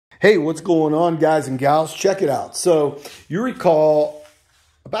Hey, what's going on, guys and gals? Check it out. So you recall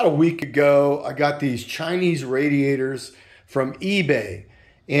about a week ago, I got these Chinese radiators from eBay.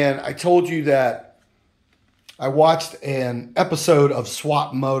 And I told you that I watched an episode of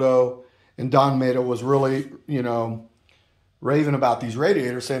Swap Moto, and Don Mato was really, raving about these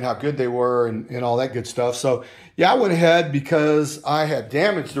radiators, saying how good they were and all that good stuff. So yeah, I went ahead because I had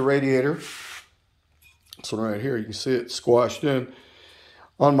damaged the radiator. So right here, you can see it squashed in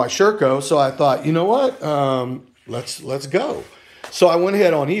on my Sherco. So I thought, you know what, let's go. So I went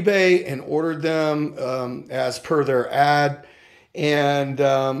ahead on eBay and ordered them as per their ad. And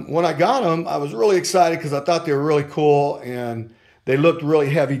when I got them, I was really excited because I thought they were really cool and they looked really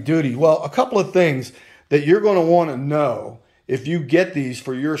heavy duty. Well, a couple of things that you're going to want to know if you get these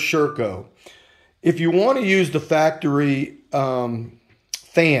for your Sherco. If you want to use the factory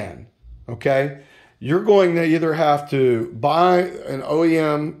fan, okay, you're going to either have to buy an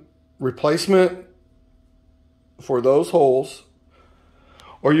OEM replacement for those holes,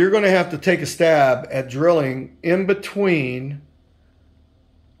 or you're going to have to take a stab at drilling in between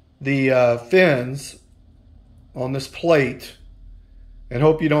the fins on this plate and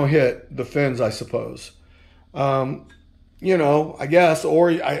hope you don't hit the fins, I suppose. I guess,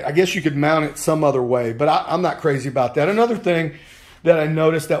 or I guess you could mount it some other way, but I'm not crazy about that. Another thing that I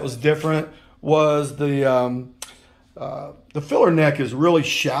noticed that was different was the filler neck is really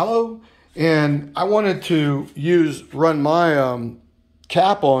shallow, and I wanted to run my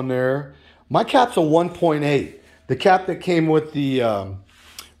cap on there. My cap's a 1.8. The cap that came with the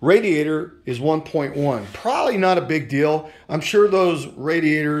radiator is 1.1. Probably not a big deal. I'm sure those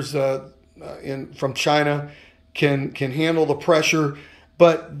radiators from China can handle the pressure,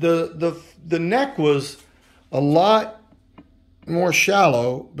 but the neck was a lot more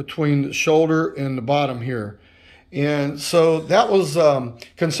shallow between the shoulder and the bottom here. And so that was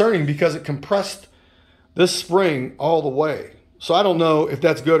concerning because it compressed this spring all the way. So I don't know if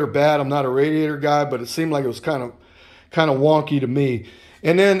that's good or bad. I'm not a radiator guy, but it seemed like it was kind of wonky to me.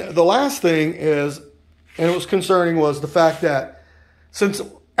 And then the last thing is, and it was concerning, was the fact that since,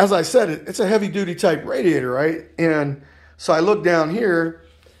 as I said, it's a heavy duty type radiator, right? And so I look down here,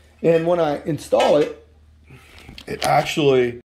 and when I install it, it actually